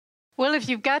Well, if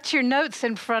you've got your notes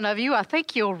in front of you, I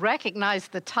think you'll recognize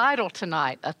the title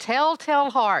tonight, A Telltale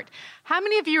Heart. How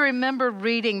many of you remember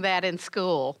reading that in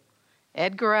school?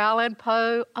 Edgar Allan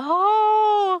Poe.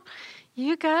 Oh,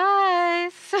 you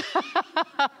guys.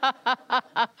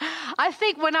 I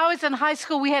think when I was in high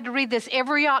school, we had to read this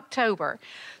every October.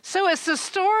 So it's a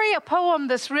story, a poem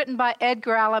that's written by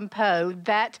Edgar Allan Poe,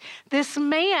 that this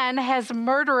man has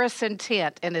murderous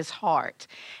intent in his heart.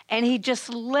 And he just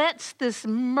lets this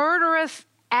murderous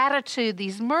attitude,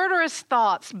 these murderous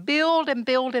thoughts build and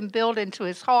build and build into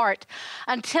his heart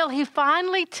until he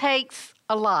finally takes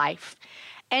a life.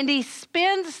 And he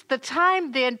spends the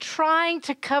time then trying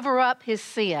to cover up his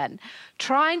sin,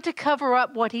 trying to cover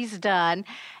up what he's done.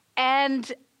 And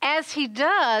as he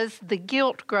does, the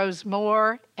guilt grows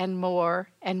more and more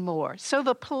and more. So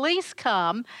the police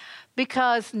come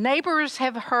because neighbors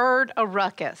have heard a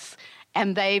ruckus.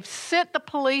 And they've sent the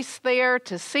police there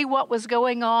to see what was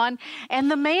going on. And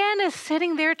the man is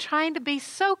sitting there trying to be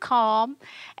so calm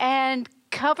and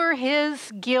cover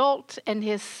his guilt and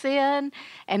his sin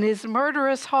and his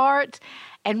murderous heart.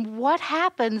 And what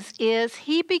happens is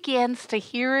he begins to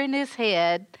hear in his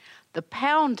head the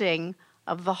pounding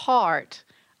of the heart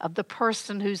of the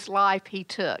person whose life he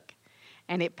took.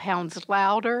 And it pounds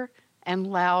louder and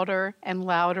louder and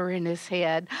louder in his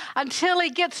head until he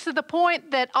gets to the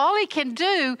point that all he can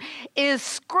do is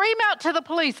scream out to the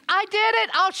police, "I did it.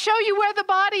 I'll show you where the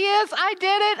body is. I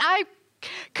did it. I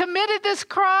committed this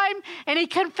crime." And he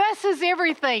confesses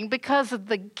everything because of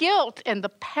the guilt and the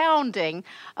pounding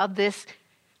of this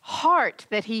heart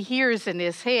that he hears in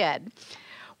his head.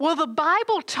 Well, the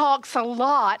Bible talks a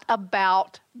lot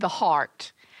about the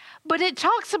heart. But it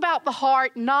talks about the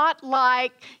heart not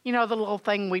like, the little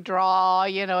thing we draw,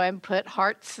 and put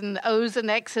hearts and O's and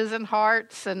X's and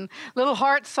hearts and little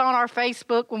hearts on our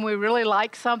Facebook when we really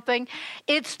like something.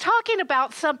 It's talking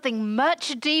about something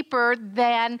much deeper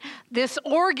than this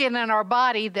organ in our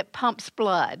body that pumps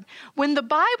blood. When the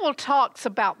Bible talks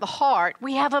about the heart,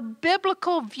 we have a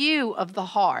biblical view of the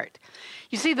heart.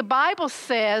 You see, the Bible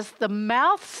says the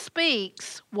mouth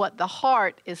speaks what the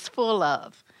heart is full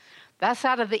of. That's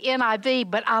out of the NIV,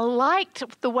 but I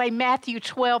liked the way Matthew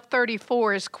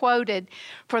 12:34 is quoted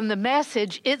from the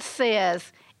Message. It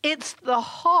says, "It's the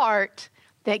heart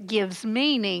that gives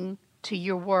meaning to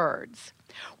your words."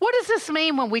 What does this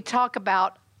mean when we talk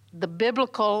about the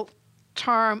biblical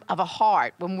term of a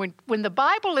heart? When the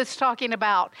Bible is talking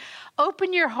about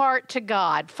open your heart to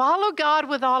God, follow God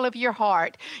with all of your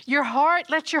heart,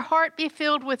 let your heart be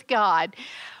filled with God.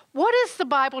 What is the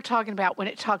Bible talking about when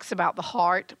it talks about the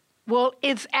heart? Well,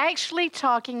 it's actually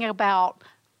talking about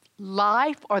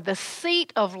life or the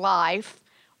seat of life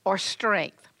or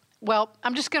strength. Well,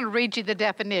 I'm just going to read you the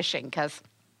definition because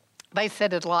they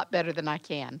said it a lot better than I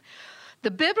can. The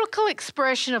biblical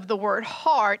expression of the word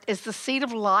heart is the seat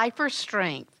of life or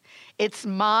strength. It's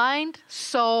mind,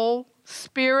 soul,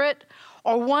 spirit,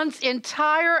 or one's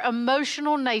entire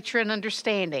emotional nature and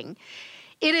understanding.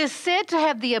 It is said to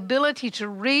have the ability to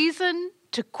reason,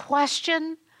 to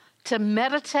question, to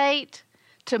meditate,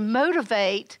 to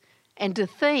motivate, and to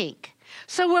think.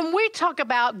 So when we talk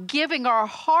about giving our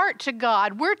heart to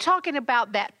God, we're talking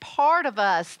about that part of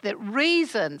us that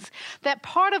reasons, that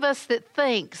part of us that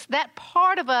thinks, that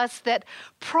part of us that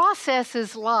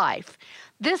processes life.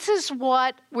 This is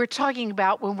what we're talking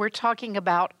about when we're talking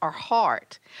about our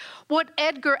heart. What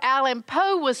Edgar Allan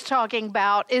Poe was talking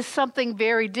about is something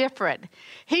very different.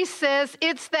 He says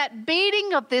it's that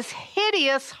beating of this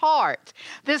hideous heart,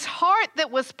 this heart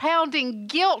that was pounding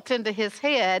guilt into his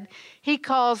head, he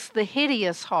calls the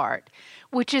hideous heart,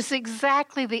 which is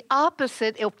exactly the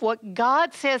opposite of what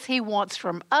God says he wants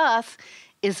from us,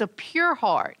 is a pure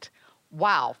heart.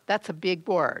 Wow, that's a big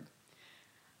word.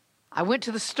 I went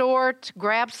to the store to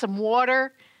grab some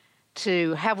water,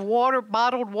 to have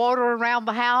bottled water around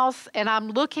the house, and I'm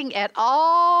looking at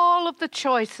all of the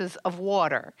choices of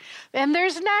water. And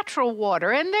there's natural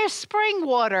water, and there's spring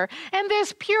water, and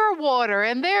there's pure water,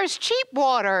 and there's cheap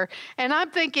water. And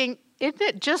I'm thinking, isn't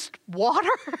it just water?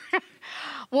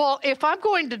 Well, if I'm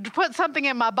going to put something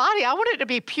in my body, I want it to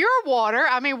be pure water.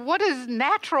 I mean, what is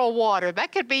natural water?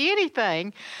 That could be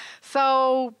anything.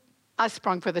 So I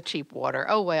sprung for the cheap water.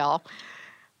 Oh, well.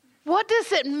 What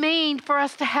does it mean for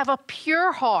us to have a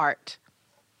pure heart?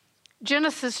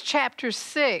 Genesis chapter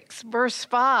 6, verse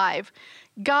 5,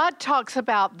 God talks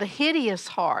about the hideous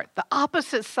heart, the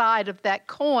opposite side of that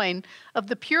coin of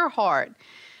the pure heart.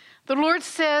 The Lord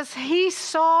says he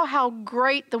saw how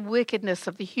great the wickedness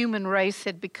of the human race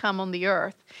had become on the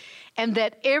earth, and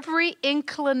that every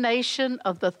inclination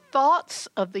of the thoughts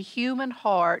of the human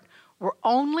heart were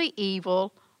only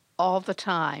evil all the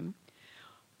time.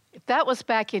 If that was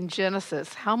back in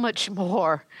Genesis, how much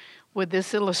more with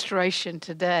this illustration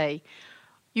today?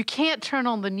 You can't turn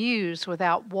on the news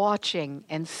without watching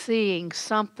and seeing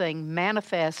something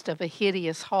manifest of a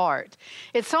hideous heart.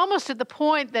 It's almost at the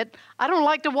point that I don't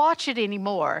like to watch it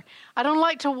anymore. I don't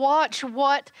like to watch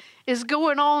what is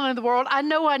going on in the world. I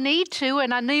know I need to,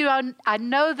 and I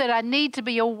know that I need to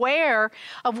be aware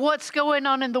of what's going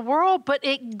on in the world, but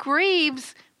it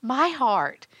grieves my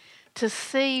heart to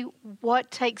see what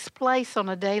takes place on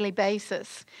a daily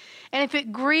basis. And if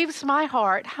it grieves my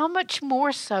heart, how much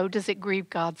more so does it grieve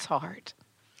God's heart?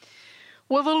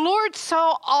 Well, the Lord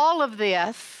saw all of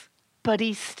this, but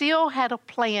He still had a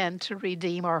plan to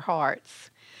redeem our hearts,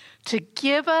 to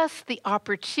give us the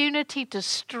opportunity to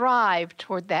strive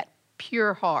toward that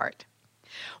pure heart.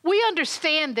 We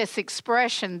understand this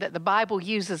expression that the Bible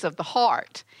uses of the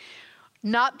heart,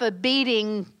 not the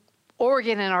beating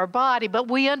organ in our body, but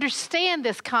we understand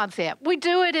this concept. We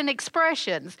do it in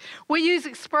expressions. We use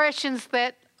expressions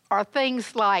that are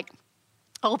things like,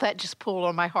 oh, that just pulled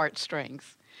on my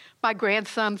heartstrings. My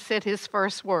grandson said his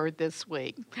first word this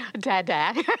week,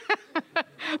 Dada.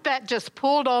 That just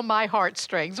pulled on my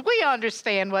heartstrings. We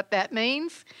understand what that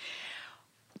means.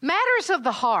 Matters of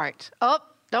the heart. Oh,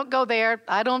 don't go there.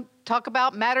 I don't talk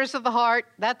about matters of the heart.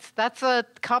 That's a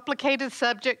complicated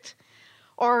subject.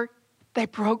 Or they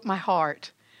broke my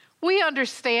heart. We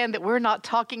understand that we're not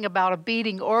talking about a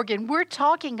beating organ. We're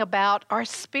talking about our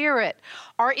spirit,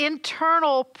 our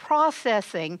internal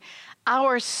processing,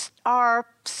 our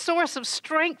source of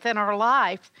strength in our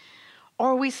life.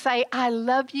 Or we say, I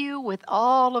love you with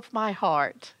all of my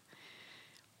heart.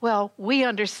 Well, we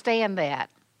understand that.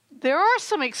 There are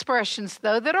some expressions,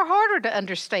 though, that are harder to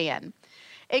understand.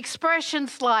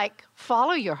 Expressions like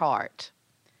follow your heart.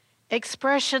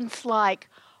 Expressions like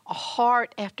a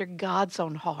heart after God's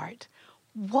own heart.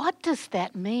 What does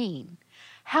that mean?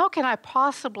 How can I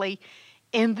possibly,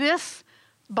 in this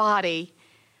body,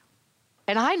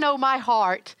 and I know my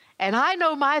heart, and I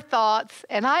know my thoughts,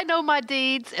 and I know my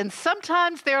deeds, and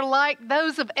sometimes they're like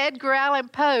those of Edgar Allan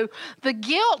Poe. The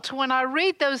guilt when I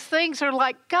read those things are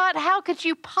like, God, how could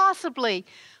you possibly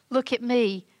look at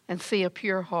me and see a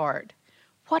pure heart?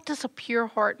 What does a pure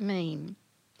heart mean?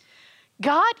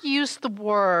 God used the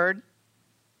word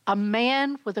a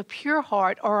man with a pure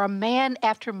heart, or a man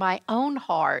after my own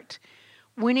heart,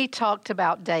 when He talked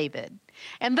about David.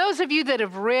 And those of you that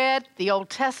have read the Old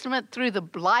Testament through the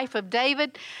life of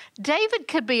David, David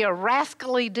could be a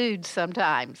rascally dude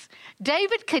sometimes.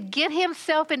 David could get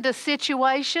himself into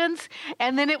situations,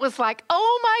 and then it was like,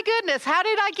 oh my goodness, how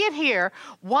did I get here?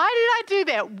 Why did I do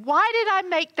that? Why did I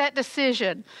make that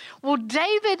decision? Well,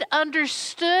 David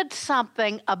understood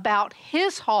something about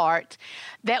his heart,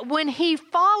 that when he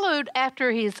followed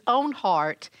after his own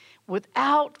heart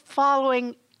without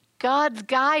following God's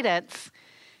guidance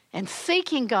and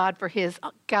seeking God for His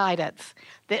guidance,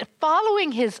 that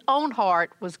following his own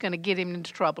heart was going to get him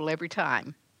into trouble every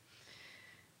time.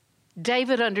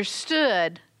 David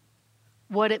understood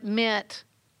what it meant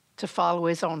to follow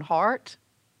his own heart.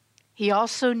 He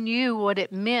also knew what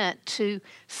it meant to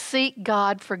seek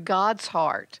God for God's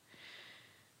heart.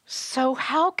 So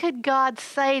how could God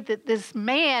say that this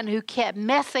man who kept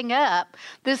messing up,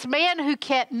 this man who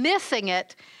kept missing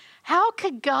it, how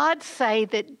could God say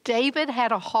that David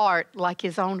had a heart like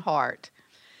his own heart?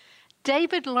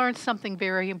 David learned something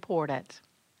very important,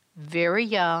 very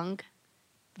young,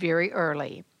 very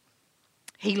early.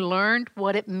 He learned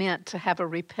what it meant to have a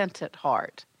repentant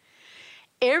heart.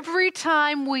 Every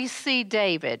time we see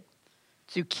David,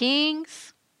 through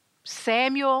Kings,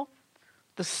 Samuel,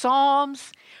 the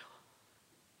Psalms,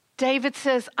 David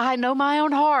says, I know my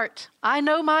own heart. I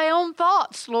know my own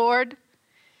thoughts, Lord.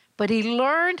 But he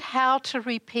learned how to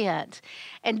repent.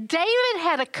 And David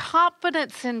had a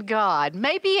confidence in God.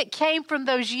 Maybe it came from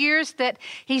those years that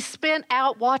he spent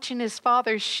out watching his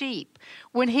father's sheep,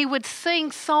 when he would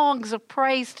sing songs of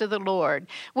praise to the Lord,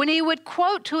 when he would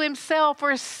quote to himself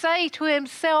or say to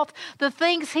himself the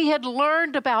things he had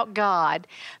learned about God,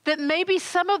 that maybe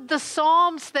some of the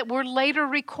Psalms that were later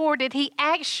recorded, he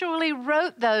actually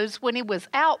wrote those when he was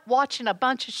out watching a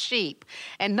bunch of sheep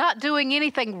and not doing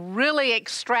anything really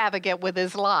extravagant with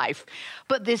his life.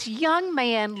 But this young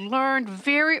man learned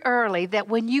very early that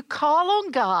when you call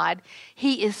on God,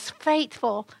 He is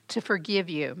faithful to forgive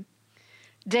you.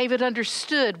 David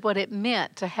understood what it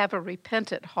meant to have a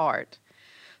repentant heart.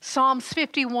 Psalms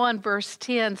 51 verse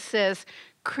 10 says,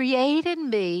 create in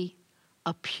me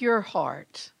a pure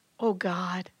heart, O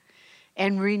God,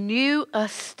 and renew a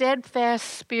steadfast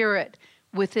spirit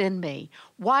within me.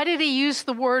 Why did he use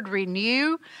the word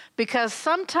renew? Because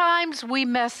sometimes we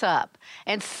mess up,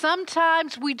 and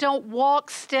sometimes we don't walk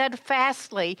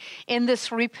steadfastly in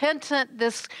this repentant,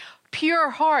 this pure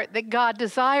heart that God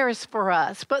desires for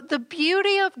us. But the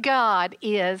beauty of God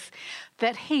is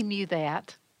that he knew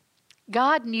that.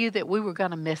 God knew that we were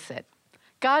going to miss it.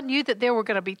 God knew that there were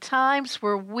going to be times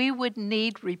where we would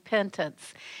need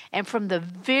repentance. And from the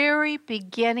very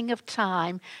beginning of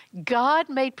time, God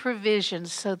made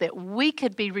provisions so that we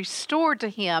could be restored to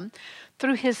him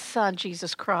through his Son,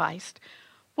 Jesus Christ.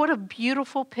 What a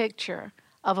beautiful picture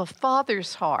of a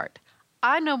father's heart.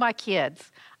 I know my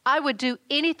kids. I would do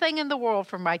anything in the world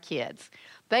for my kids.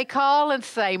 They call and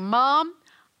say, Mom,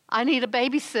 I need a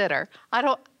babysitter.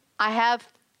 I have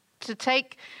to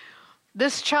take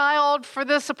this child for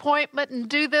this appointment and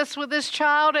do this with this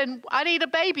child, and I need a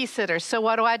babysitter. So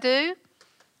what do?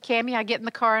 Cammie, I get in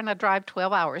the car and I drive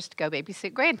 12 hours to go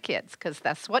babysit grandkids because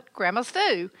that's what grandmas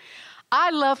do. I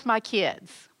love my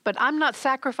kids, but I'm not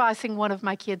sacrificing one of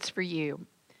my kids for you.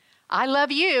 I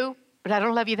love you, but I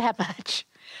don't love you that much.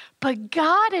 But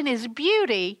God in his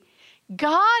beauty,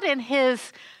 God in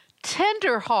his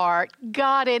tender heart,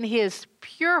 God in his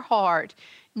pure heart,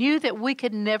 knew that we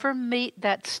could never meet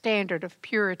that standard of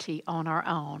purity on our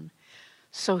own.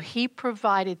 So he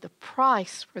provided the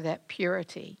price for that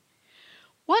purity.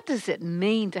 What does it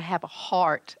mean to have a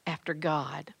heart after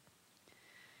God?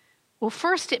 Well,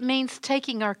 first it means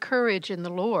taking our courage in the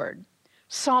Lord.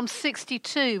 Psalm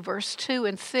 62, verse 2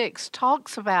 and 6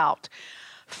 talks about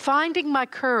finding my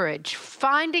courage,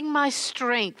 finding my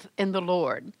strength in the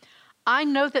Lord. I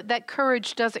know that that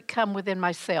courage doesn't come within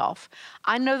myself.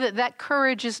 I know that that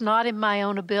courage is not in my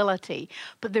own ability,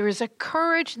 but there is a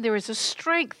courage and there is a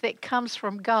strength that comes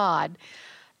from God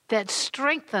that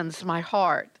strengthens my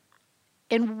heart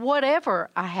in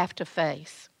whatever I have to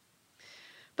face.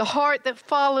 The heart that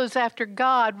follows after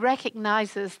God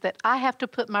recognizes that I have to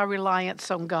put my reliance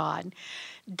on God.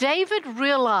 David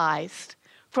realized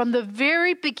from the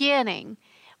very beginning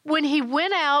when he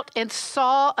went out and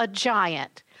saw a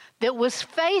giant that was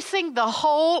facing the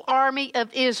whole army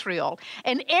of Israel.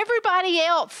 And everybody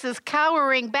else is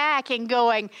cowering back and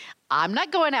going, I'm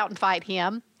not going out and fight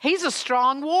him. He's a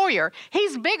strong warrior.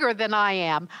 He's bigger than I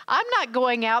am. I'm not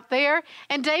going out there.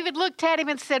 And David looked at him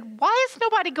and said, why is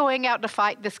nobody going out to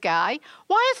fight this guy?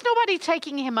 Why is nobody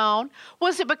taking him on?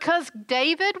 Was it because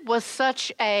David was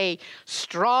such a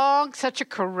strong, such a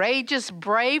courageous,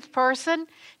 brave person?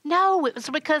 No, it was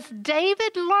because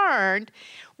David learned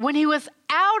when he was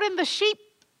out in the sheep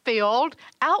field,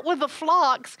 out with the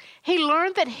flocks, he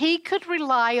learned that he could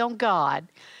rely on God.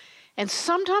 And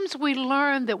sometimes we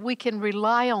learn that we can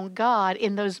rely on God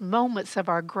in those moments of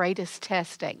our greatest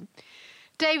testing.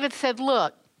 David said,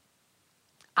 look,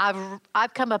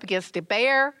 I've come up against a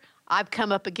bear. I've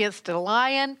come up against a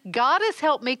lion. God has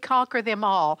helped me conquer them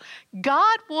all.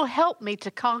 God will help me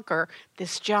to conquer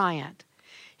this giant.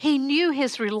 He knew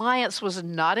his reliance was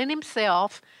not in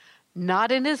himself,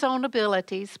 not in his own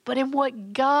abilities, but in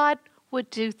what God would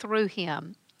do through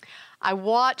him. I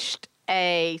watched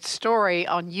a story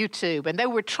on YouTube, and they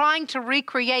were trying to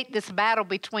recreate this battle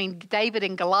between David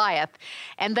and Goliath.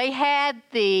 And they had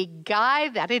the guy,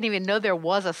 I didn't even know there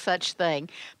was a such thing,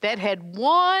 that had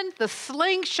won the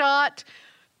slingshot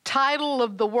title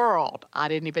of the world. I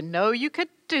didn't even know you could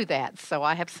do that. So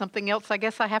I have something else I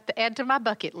guess I have to add to my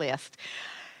bucket list.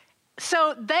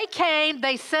 So they came,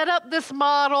 they set up this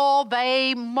model,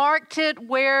 they marked it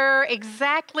where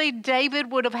exactly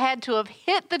David would have had to have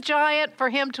hit the giant for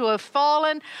him to have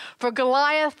fallen, for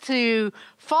Goliath to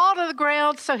fall to the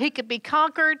ground so he could be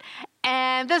conquered.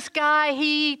 And this guy,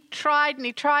 he tried and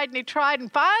he tried and he tried,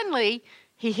 and finally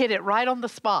he hit it right on the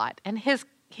spot. And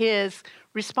his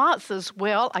response is,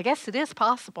 well, I guess it is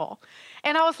possible.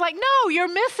 And I was like, no,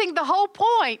 you're missing the whole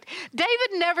point.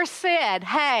 David never said,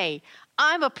 hey,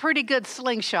 I'm a pretty good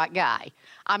slingshot guy.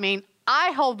 I mean,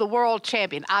 I hold the world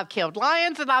champion. I've killed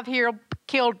lions and I've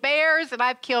killed bears and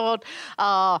I've killed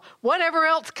whatever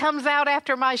else comes out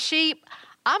after my sheep.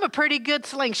 I'm a pretty good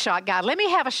slingshot guy. Let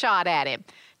me have a shot at him.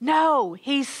 No,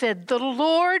 he said, the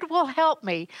Lord will help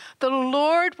me. The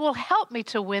Lord will help me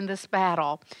to win this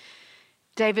battle.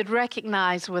 David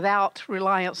recognized without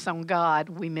reliance on God,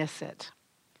 we miss it.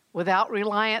 Without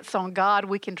reliance on God,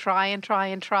 we can try and try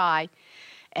and try.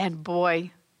 And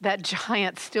boy, that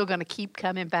giant's still going to keep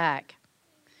coming back.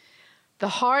 The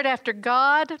heart after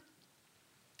God,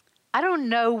 I don't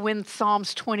know when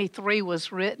Psalms 23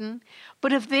 was written,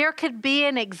 but if there could be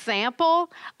an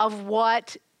example of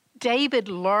what David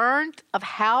learned of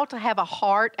how to have a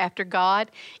heart after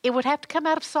God, it would have to come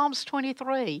out of Psalms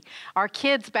 23. Our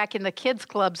kids back in the kids'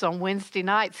 clubs on Wednesday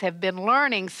nights have been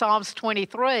learning Psalms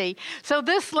 23. So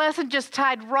this lesson just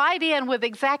tied right in with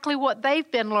exactly what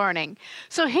they've been learning.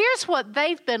 So here's what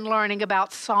they've been learning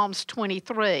about Psalms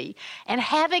 23 and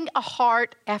having a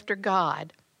heart after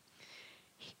God.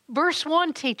 Verse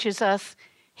 1 teaches us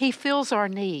He fills our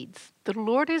needs. The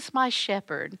Lord is my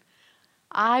shepherd.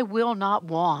 I will not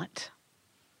want.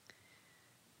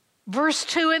 Verse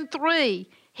 2 and 3,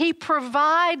 He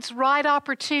provides right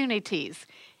opportunities.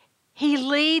 He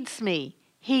leads me.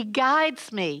 He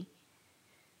guides me.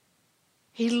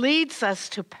 He leads us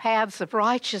to paths of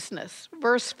righteousness.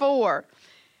 Verse 4,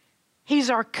 He's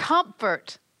our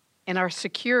comfort and our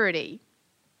security.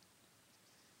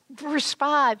 Verse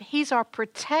 5, He's our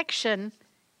protection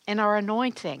and our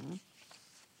anointing.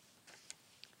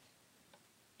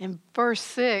 In verse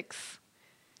 6,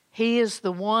 He is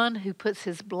the one who puts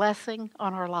His blessing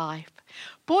on our life.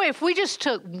 Boy, if we just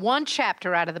took one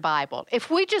chapter out of the Bible,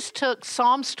 if we just took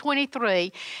Psalms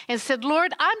 23 and said,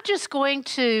 Lord, I'm just going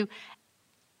to,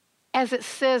 as it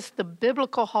says, the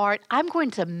biblical heart, I'm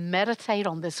going to meditate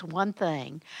on this one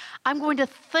thing. I'm going to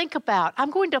think about,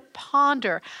 I'm going to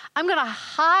ponder, I'm going to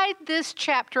hide this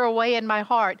chapter away in my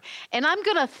heart, and I'm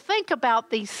going to think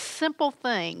about these simple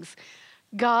things.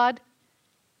 God,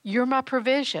 You're my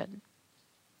provision.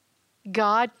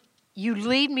 God, You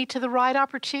lead me to the right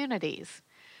opportunities.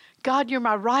 God, You're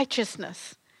my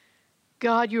righteousness.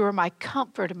 God, You are my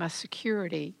comfort and my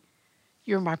security.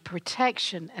 You're my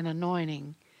protection and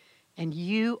anointing. And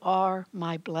You are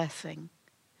my blessing.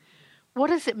 What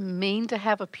does it mean to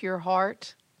have a pure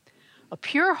heart? A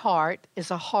pure heart is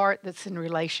a heart that's in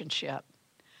relationship.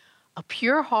 A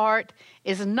pure heart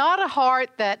is not a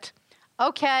heart that,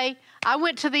 okay, I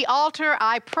went to the altar,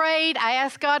 I prayed, I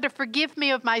asked God to forgive me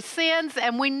of my sins,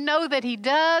 and we know that He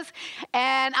does,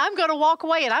 and I'm going to walk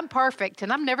away and I'm perfect,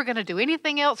 and I'm never going to do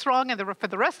anything else wrong for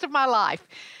the rest of my life.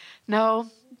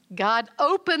 No, God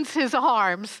opens His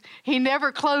arms. He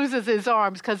never closes His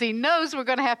arms because He knows we're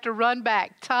going to have to run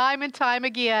back time and time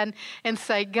again and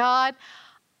say, God,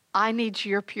 I need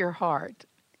Your pure heart.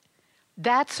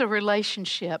 That's a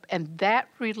relationship, and that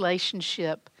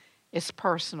relationship is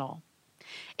personal.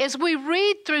 As we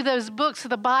read through those books of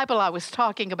the Bible I was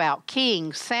talking about,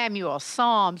 Kings, Samuel,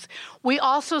 Psalms, we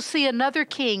also see another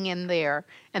king in there,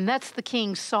 and that's the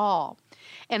King Saul.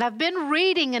 And I've been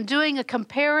reading and doing a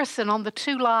comparison on the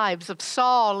two lives of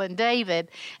Saul and David,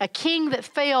 a king that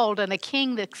failed and a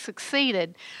king that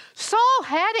succeeded. Saul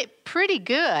had it pretty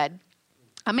good.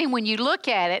 I mean, when you look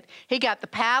at it, he got the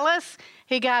palace,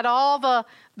 he got all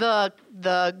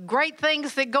the great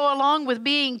things that go along with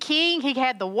being king. He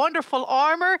had the wonderful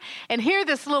armor, and here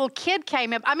this little kid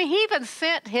came in. I mean, he even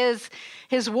sent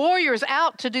his warriors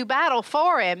out to do battle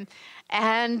for him,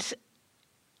 and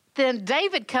then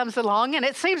David comes along, and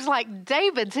it seems like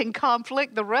David's in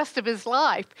conflict the rest of his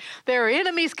life. There are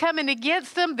enemies coming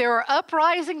against him. There are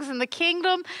uprisings in the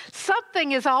kingdom.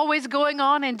 Something is always going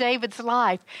on in David's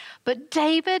life. But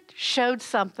David showed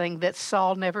something that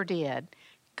Saul never did.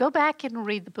 Go back and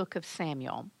read the book of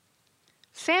Samuel.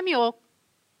 Samuel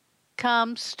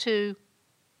comes to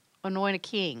anoint a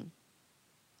king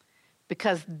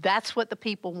because that's what the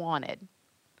people wanted.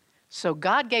 So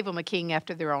God gave them a king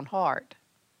after their own heart.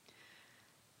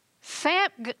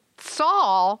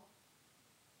 Saul,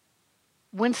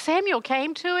 when Samuel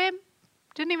came to him,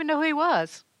 didn't even know who he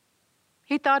was.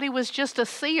 He thought he was just a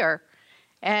seer.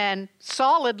 And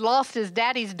Saul had lost his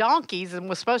daddy's donkeys and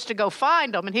was supposed to go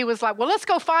find them. And he was like, well, let's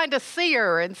go find a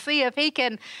seer and see if he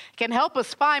can help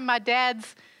us find my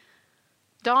dad's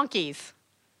donkeys.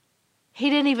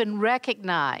 He didn't even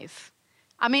recognize.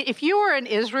 I mean, if you were an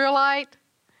Israelite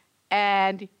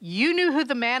and you knew who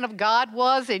the man of God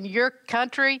was in your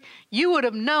country, you would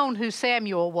have known who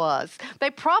Samuel was. They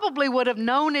probably would have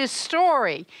known his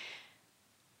story.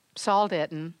 Saul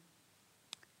didn't.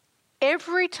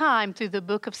 Every time through the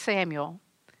book of Samuel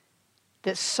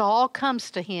that Saul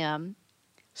comes to him,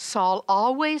 Saul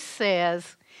always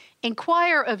says,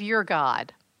 inquire of your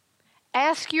God.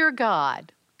 Ask your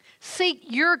God. Seek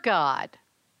your God.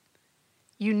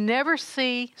 You never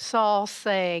see Saul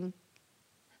saying,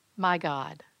 my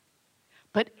God.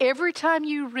 But every time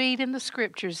you read in the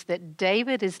scriptures that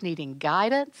David is needing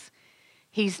guidance,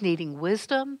 he's needing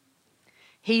wisdom,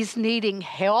 he's needing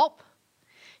help,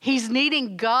 he's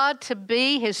needing God to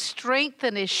be his strength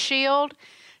and his shield,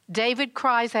 David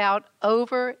cries out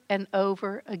over and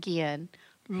over again,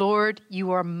 Lord,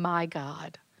 you are my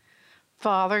God.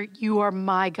 Father, you are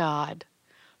my God.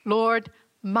 Lord,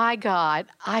 my God,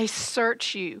 I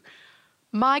search you.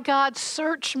 My God,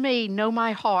 search me, know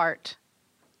my heart.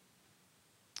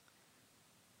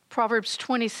 Proverbs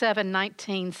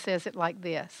 27:19 says it like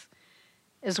this: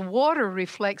 as water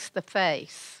reflects the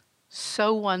face,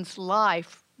 so one's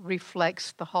life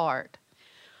reflects the heart.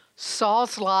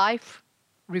 Saul's life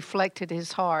reflected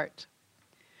his heart.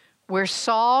 Where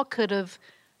Saul could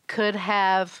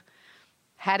have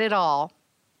had it all,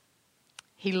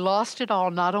 he lost it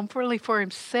all, not only for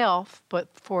himself, but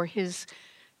for his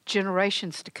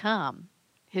generations to come,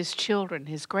 his children,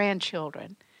 his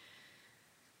grandchildren.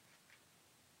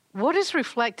 What is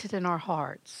reflected in our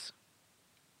hearts?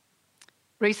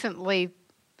 Recently,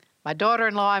 my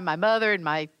daughter-in-law and my mother and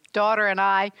my daughter and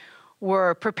I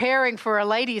were preparing for a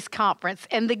ladies' conference,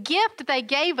 and the gift they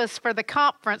gave us for the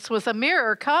conference was a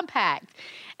mirror compact.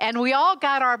 And we all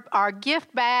got our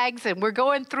gift bags, and we're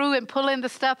going through and pulling the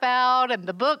stuff out, and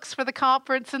the books for the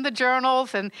conference and the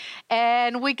journals,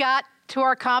 and we got to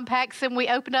our compacts, and we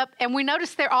opened up, and we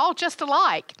noticed they're all just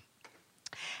alike.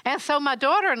 And so my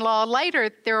daughter-in-law, later,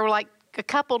 there were like a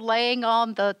couple laying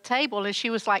on the table, and she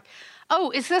was like,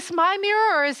 "Oh, is this my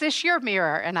mirror or is this your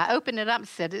mirror?" And I opened it up and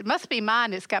said, "It must be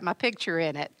mine. It's got my picture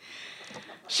in it."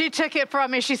 She took it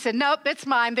from me. She said, "Nope, it's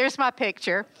mine. There's my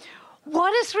picture."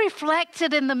 What is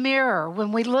reflected in the mirror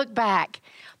when we look back?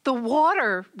 The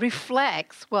water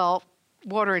reflects. Well,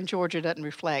 water in Georgia doesn't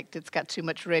reflect. It's got too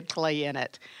much red clay in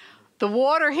it. The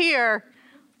water here,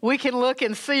 we can look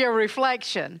and see a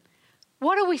reflection.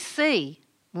 What do we see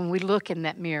when we look in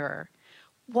that mirror?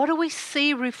 What do we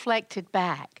see reflected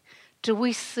back? Do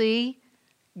we see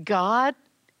God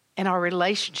and our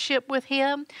relationship with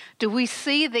Him? Do we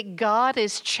see that God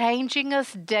is changing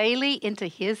us daily into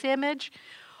His image?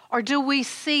 Or do we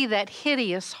see that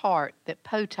hideous heart that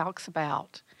Poe talks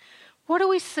about? What do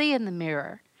we see in the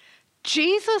mirror?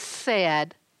 Jesus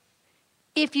said,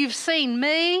 "If you've seen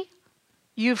me,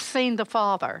 you've seen the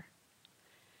Father."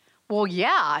 Well,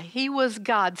 yeah, He was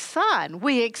God's Son.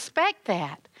 We expect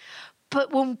that.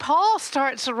 But when Paul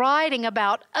starts writing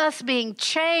about us being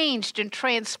changed and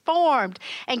transformed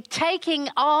and taking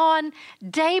on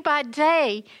day by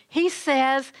day, he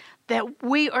says that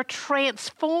we are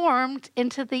transformed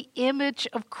into the image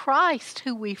of Christ,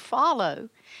 who we follow.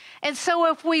 And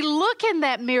so if we look in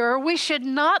that mirror, we should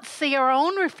not see our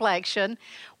own reflection.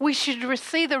 We should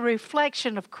see the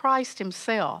reflection of Christ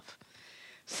Himself.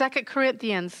 2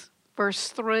 Corinthians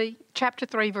chapter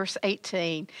 3, verse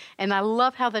 18. And I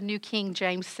love how the New King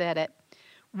James said it.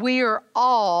 We are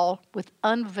all with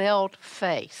unveiled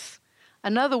face.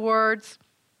 In other words,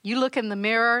 you look in the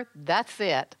mirror, that's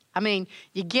it. I mean,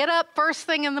 you get up first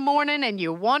thing in the morning and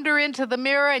you wander into the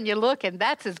mirror and you look, and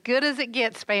that's as good as it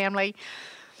gets, family.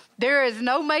 There is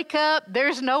no makeup,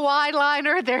 there's no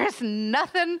eyeliner, there's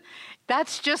nothing.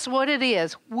 That's just what it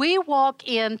is. We walk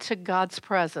into God's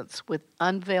presence with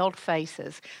unveiled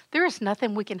faces. There is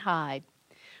nothing we can hide.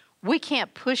 We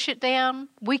can't push it down.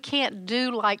 We can't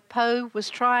do like Poe was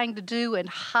trying to do and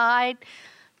hide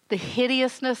the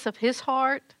hideousness of his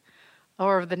heart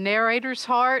or the narrator's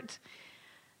heart.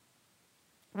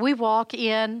 We walk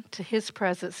into His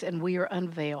presence and we are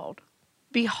unveiled.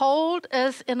 Behold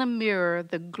as in a mirror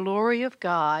the glory of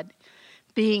God,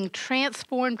 being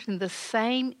transformed in the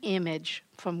same image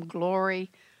from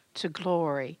glory to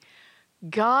glory.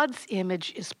 God's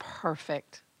image is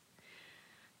perfect.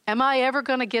 Am I ever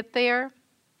going to get there?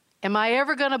 Am I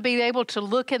ever going to be able to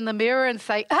look in the mirror and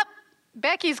say,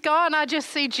 Becky's gone, I just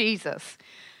see Jesus?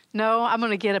 No, I'm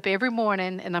going to get up every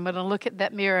morning and I'm going to look at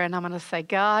that mirror and I'm going to say,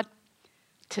 God,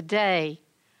 today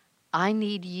I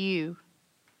need You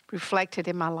reflected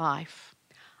in my life.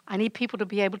 I need people to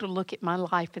be able to look at my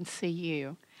life and see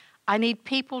You. I need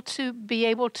people to be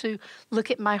able to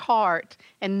look at my heart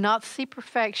and not see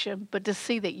perfection, but to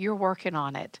see that You're working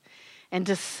on it. And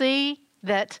to see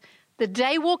that the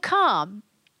day will come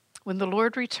when the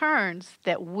Lord returns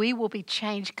that we will be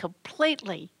changed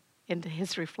completely into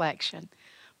His reflection.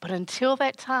 But until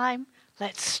that time,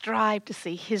 let's strive to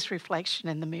see His reflection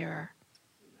in the mirror.